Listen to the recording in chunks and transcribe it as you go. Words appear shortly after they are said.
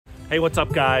Hey, what's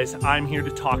up guys? I'm here to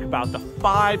talk about the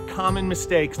 5 common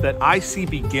mistakes that I see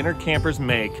beginner campers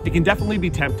make. It can definitely be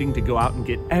tempting to go out and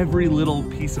get every little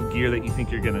piece of gear that you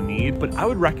think you're gonna need, but I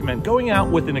would recommend going out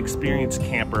with an experienced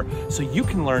camper so you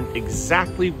can learn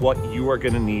exactly what you are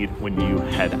gonna need when you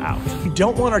head out. We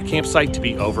don't want our campsite to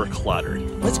be over cluttered.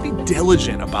 Let's be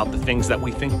diligent about the things that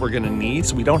we think we're gonna need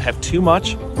so we don't have too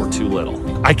much or too little.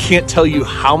 I can't tell you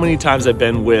how many times I've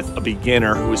been with a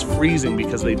beginner who is freezing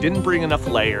because they didn't bring enough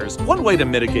layers. One way to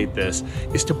mitigate this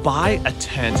is to buy a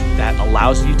tent that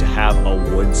allows you to have a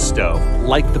wood stove,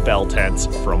 like the Bell tents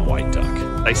from White Duck.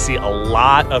 I see a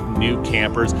lot of new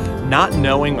campers not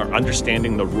knowing or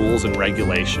understanding the rules and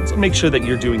regulations. Make sure that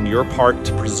you're doing your part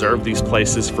to preserve these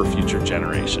places for future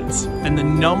generations. And the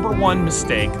 #1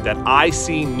 mistake that I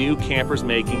see new campers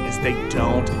making is they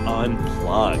don't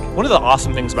unplug. One of the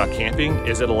awesome things about camping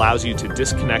is it allows you to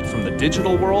disconnect from the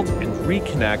digital world and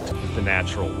reconnect with the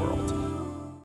natural world.